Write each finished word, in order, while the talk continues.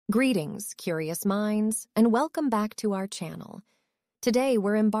Greetings, curious minds, and welcome back to our channel. Today,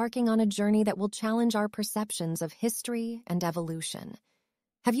 we're embarking on a journey that will challenge our perceptions of history and evolution.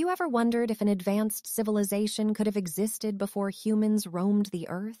 Have you ever wondered if an advanced civilization could have existed before humans roamed the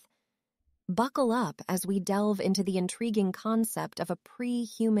Earth? Buckle up as we delve into the intriguing concept of a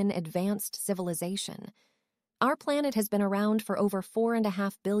pre-human advanced civilization. Our planet has been around for over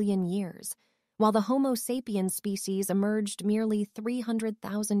 4.5 billion years, while the Homo sapiens species emerged merely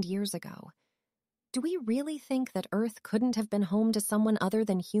 300,000 years ago. Do we really think that Earth couldn't have been home to someone other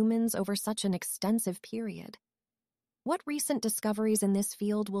than humans over such an extensive period? What recent discoveries in this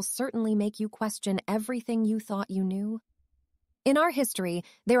field will certainly make you question everything you thought you knew? In our history,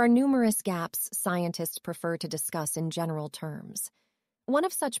 there are numerous gaps scientists prefer to discuss in general terms. One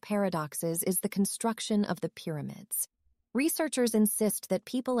of such paradoxes is the construction of the pyramids. Researchers insist that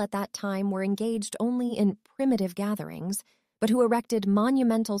people at that time were engaged only in primitive gatherings, but who erected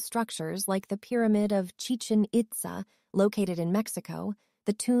monumental structures like the Pyramid of Chichen Itza, located in Mexico,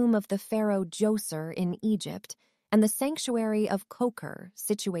 the tomb of the pharaoh Djoser in Egypt, and the sanctuary of Kokor,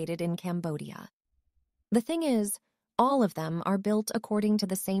 situated in Cambodia. The thing is, all of them are built according to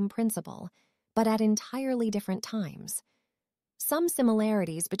the same principle, but at entirely different times. Some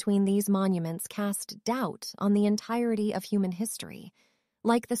similarities between these monuments cast doubt on the entirety of human history.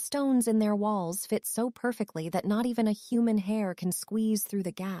 Like the stones in their walls fit so perfectly that not even a human hair can squeeze through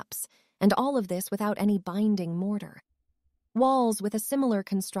the gaps, and all of this without any binding mortar. Walls with a similar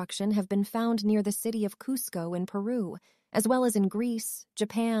construction have been found near the city of Cusco in Peru, as well as in Greece,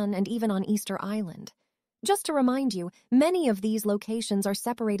 Japan, and even on Easter Island. Just to remind you, many of these locations are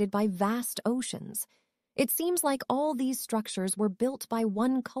separated by vast oceans. It seems like all these structures were built by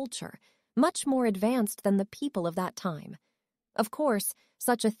one culture, much more advanced than the people of that time. Of course,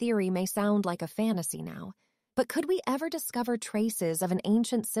 such a theory may sound like a fantasy now, but could we ever discover traces of an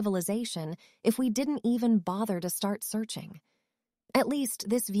ancient civilization if we didn't even bother to start searching? At least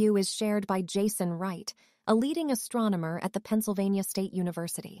this view is shared by Jason Wright, a leading astronomer at the Pennsylvania State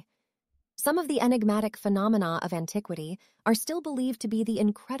University. Some of the enigmatic phenomena of antiquity are still believed to be the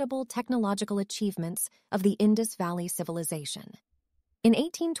incredible technological achievements of the Indus Valley Civilization. In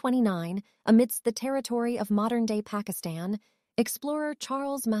 1829, amidst the territory of modern-day Pakistan, explorer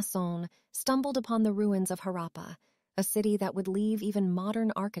Charles Masson stumbled upon the ruins of Harappa, a city that would leave even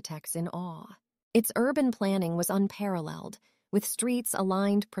modern architects in awe. Its urban planning was unparalleled, with streets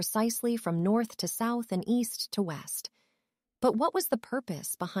aligned precisely from north to south and east to west. But what was the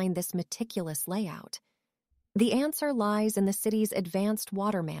purpose behind this meticulous layout? The answer lies in the city's advanced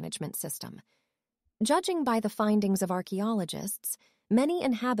water management system. Judging by the findings of archaeologists, many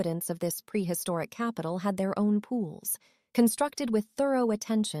inhabitants of this prehistoric capital had their own pools, constructed with thorough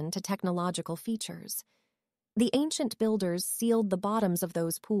attention to technological features. The ancient builders sealed the bottoms of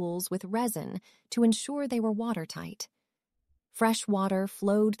those pools with resin to ensure they were watertight. Fresh water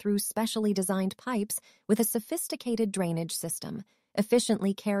flowed through specially designed pipes with a sophisticated drainage system,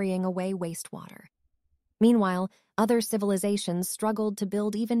 efficiently carrying away wastewater. Meanwhile, other civilizations struggled to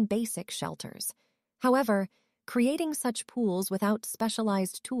build even basic shelters. However, creating such pools without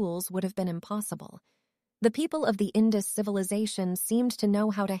specialized tools would have been impossible. The people of the Indus civilization seemed to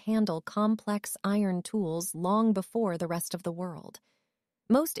know how to handle complex iron tools long before the rest of the world.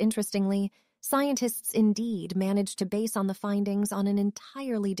 Most interestingly, scientists indeed managed to base on the findings on an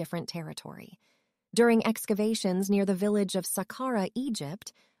entirely different territory. During excavations near the village of Saqqara,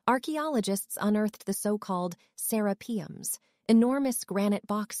 Egypt, archaeologists unearthed the so-called serapeums, enormous granite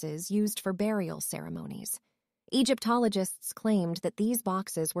boxes used for burial ceremonies. Egyptologists claimed that these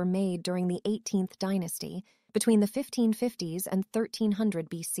boxes were made during the 18th dynasty, between the 1550s and 1300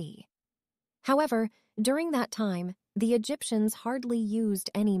 BC. However, during that time, the Egyptians hardly used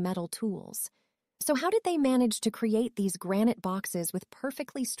any metal tools. So how did they manage to create these granite boxes with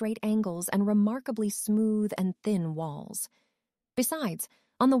perfectly straight angles and remarkably smooth and thin walls? Besides,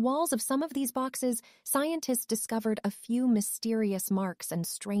 on the walls of some of these boxes, scientists discovered a few mysterious marks and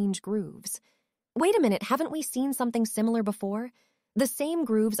strange grooves. Wait a minute, haven't we seen something similar before? The same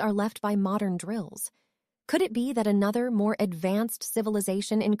grooves are left by modern drills. Could it be that another, more advanced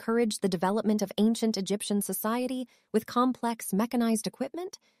civilization encouraged the development of ancient Egyptian society with complex mechanized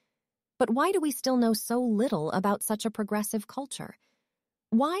equipment? But why do we still know so little about such a progressive culture?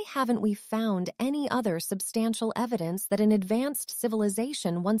 Why haven't we found any other substantial evidence that an advanced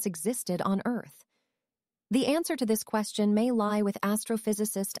civilization once existed on Earth? The answer to this question may lie with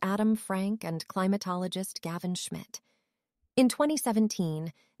astrophysicist Adam Frank and climatologist Gavin Schmidt. In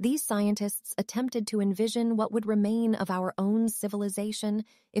 2017, these scientists attempted to envision what would remain of our own civilization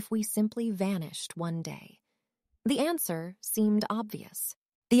if we simply vanished one day. The answer seemed obvious.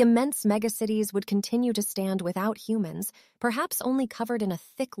 The immense megacities would continue to stand without humans, perhaps only covered in a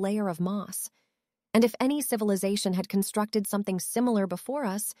thick layer of moss. And if any civilization had constructed something similar before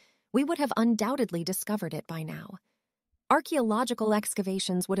us, we would have undoubtedly discovered it by now. Archaeological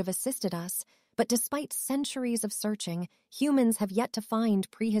excavations would have assisted us, but despite centuries of searching, humans have yet to find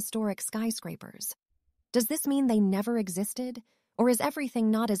prehistoric skyscrapers. Does this mean they never existed, or is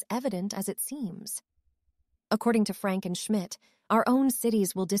everything not as evident as it seems? According to Frank and Schmidt, our own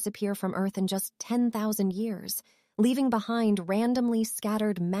cities will disappear from Earth in just 10,000 years, leaving behind randomly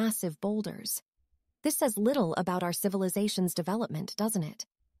scattered massive boulders. This says little about our civilization's development, doesn't it?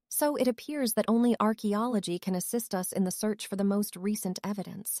 So it appears that only archaeology can assist us in the search for the most recent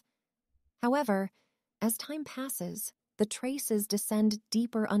evidence. However, as time passes, the traces descend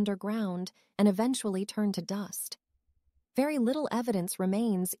deeper underground and eventually turn to dust. Very little evidence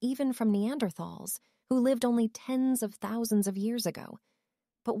remains even from Neanderthals, who lived only tens of thousands of years ago.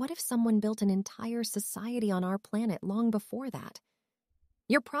 But what if someone built an entire society on our planet long before that?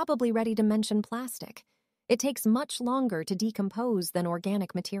 You're probably ready to mention plastic. It takes much longer to decompose than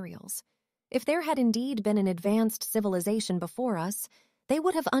organic materials. If there had indeed been an advanced civilization before us, they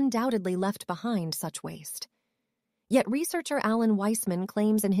would have undoubtedly left behind such waste. Yet researcher Alan Weissman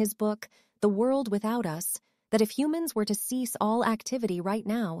claims in his book, The World Without Us, that if humans were to cease all activity right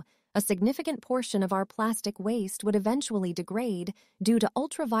now, a significant portion of our plastic waste would eventually degrade due to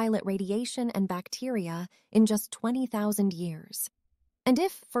ultraviolet radiation and bacteria in just 20,000 years. And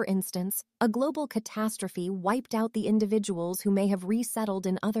if, for instance, a global catastrophe wiped out the individuals who may have resettled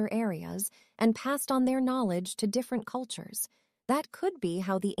in other areas and passed on their knowledge to different cultures, that could be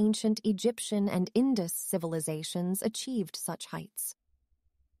how the ancient Egyptian and Indus civilizations achieved such heights.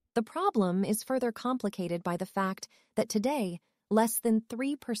 The problem is further complicated by the fact that today, less than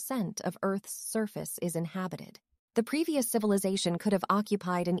 3% of Earth's surface is inhabited. The previous civilization could have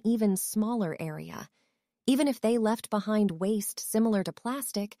occupied an even smaller area. Even if they left behind waste similar to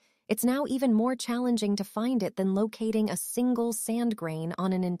plastic, it's now even more challenging to find it than locating a single sand grain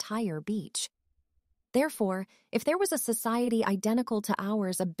on an entire beach. Therefore, if there was a society identical to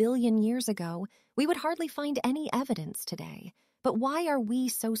ours 1 billion years ago, we would hardly find any evidence today. But why are we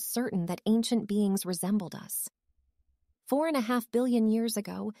so certain that ancient beings resembled us? 4.5 billion years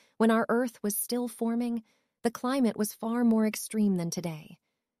ago, when our Earth was still forming, the climate was far more extreme than today.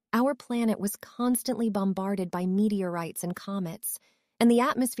 Our planet was constantly bombarded by meteorites and comets, and the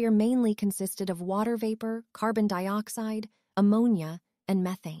atmosphere mainly consisted of water vapor, carbon dioxide, ammonia, and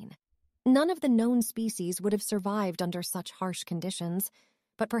methane. None of the known species would have survived under such harsh conditions,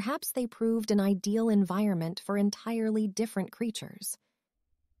 but perhaps they proved an ideal environment for entirely different creatures.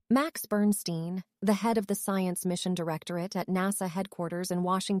 Max Bernstein, the head of the Science Mission Directorate at NASA headquarters in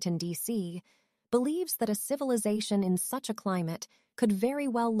Washington, D.C., believes that a civilization in such a climate could very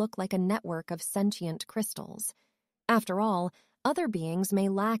well look like a network of sentient crystals. After all, other beings may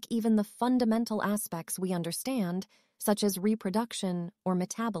lack even the fundamental aspects we understand, such as reproduction or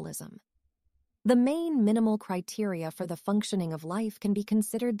metabolism. The main minimal criteria for the functioning of life can be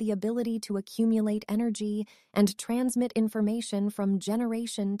considered the ability to accumulate energy and transmit information from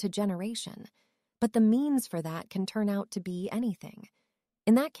generation to generation. But the means for that can turn out to be anything.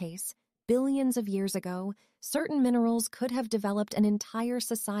 In that case, billions of years ago, certain minerals could have developed an entire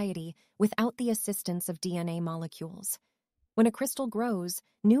society without the assistance of DNA molecules. When a crystal grows,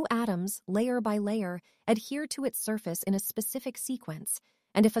 new atoms, layer by layer, adhere to its surface in a specific sequence,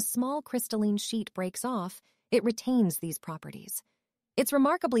 and if a small crystalline sheet breaks off, it retains these properties. It's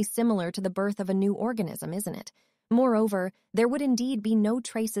remarkably similar to the birth of a new organism, isn't it? Moreover, there would indeed be no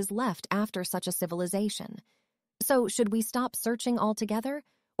traces left after such a civilization. So, should we stop searching altogether,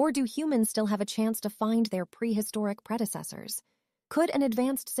 or do humans still have a chance to find their prehistoric predecessors? Could an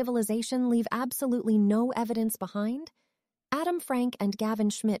advanced civilization leave absolutely no evidence behind? Adam Frank and Gavin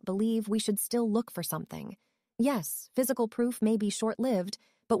Schmidt believe we should still look for something. Yes, physical proof may be short-lived,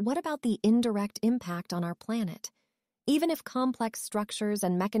 but what about the indirect impact on our planet? Even if complex structures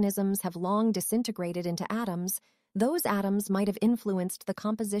and mechanisms have long disintegrated into atoms, those atoms might have influenced the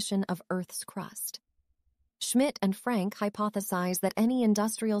composition of Earth's crust. Schmidt and Frank hypothesize that any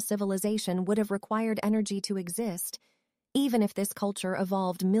industrial civilization would have required energy to exist, even if this culture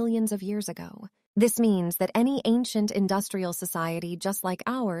evolved millions of years ago. This means that any ancient industrial society just like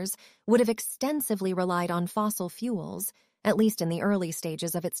ours would have extensively relied on fossil fuels, at least in the early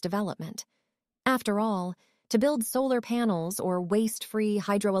stages of its development. After all, to build solar panels or waste-free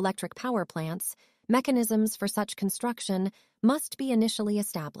hydroelectric power plants, mechanisms for such construction must be initially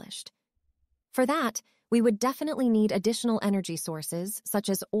established. For that, we would definitely need additional energy sources such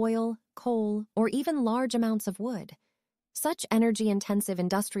as oil, coal, or even large amounts of wood. Such energy-intensive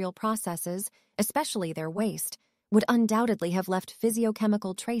industrial processes, especially their waste, would undoubtedly have left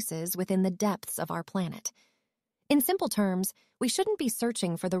physiochemical traces within the depths of our planet. In simple terms, we shouldn't be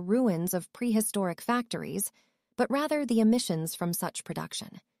searching for the ruins of prehistoric factories, but rather the emissions from such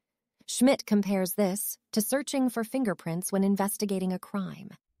production. Schmidt compares this to searching for fingerprints when investigating a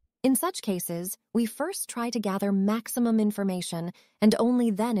crime. In such cases, we first try to gather maximum information and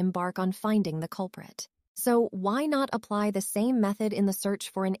only then embark on finding the culprit. So why not apply the same method in the search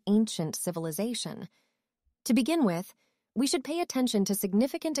for an ancient civilization? To begin with, we should pay attention to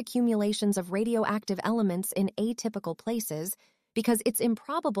significant accumulations of radioactive elements in atypical places because it's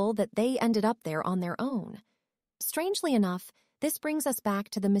improbable that they ended up there on their own. Strangely enough, this brings us back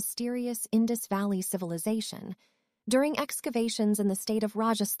to the mysterious Indus Valley civilization. During excavations in the state of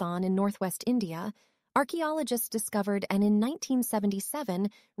Rajasthan in northwest India, archaeologists discovered, and in 1977,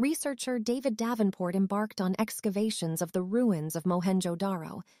 researcher David Davenport embarked on excavations of the ruins of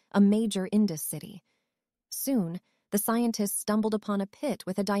Mohenjo-Daro, a major Indus city. Soon, the scientists stumbled upon a pit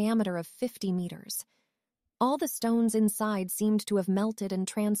with a diameter of 50 meters. All the stones inside seemed to have melted and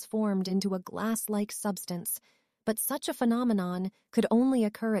transformed into a glass-like substance, but such a phenomenon could only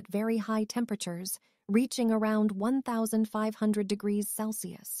occur at very high temperatures, reaching around 1,500 degrees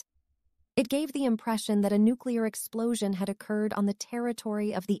Celsius. It gave the impression that a nuclear explosion had occurred on the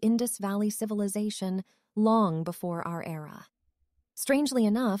territory of the Indus Valley civilization long before our era. Strangely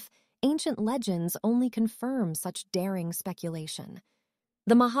enough, ancient legends only confirm such daring speculation.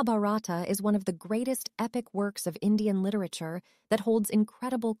 The Mahabharata is one of the greatest epic works of Indian literature that holds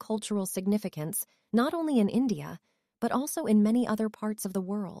incredible cultural significance not only in India, but also in many other parts of the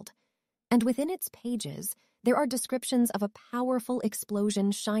world. And within its pages, there are descriptions of a powerful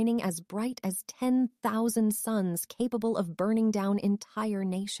explosion shining as bright as 10,000 suns capable of burning down entire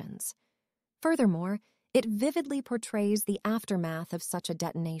nations. Furthermore, it vividly portrays the aftermath of such a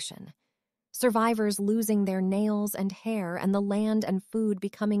detonation. Survivors losing their nails and hair and the land and food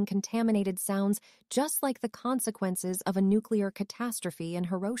becoming contaminated sounds just like the consequences of a nuclear catastrophe in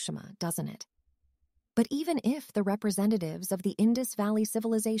Hiroshima, doesn't it? But even if the representatives of the Indus Valley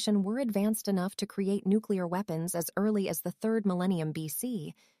civilization were advanced enough to create nuclear weapons as early as the 3rd millennium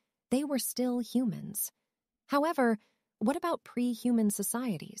BC, they were still humans. However, what about pre-human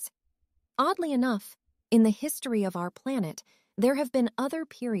societies? Oddly enough, in the history of our planet, there have been other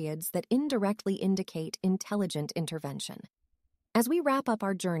periods that indirectly indicate intelligent intervention. As we wrap up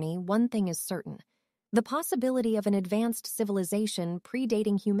our journey, one thing is certain. The possibility of an advanced civilization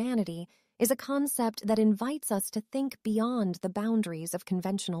predating humanity is a concept that invites us to think beyond the boundaries of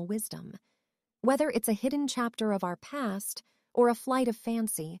conventional wisdom. Whether it's a hidden chapter of our past or a flight of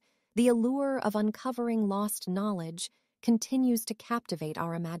fancy, the allure of uncovering lost knowledge continues to captivate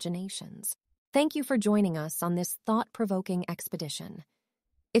our imaginations. Thank you for joining us on this thought-provoking expedition.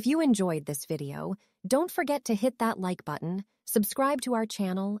 If you enjoyed this video, don't forget to hit that like button, subscribe to our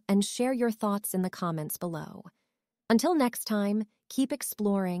channel, and share your thoughts in the comments below. Until next time, keep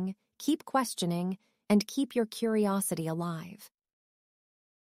exploring, keep questioning, and keep your curiosity alive.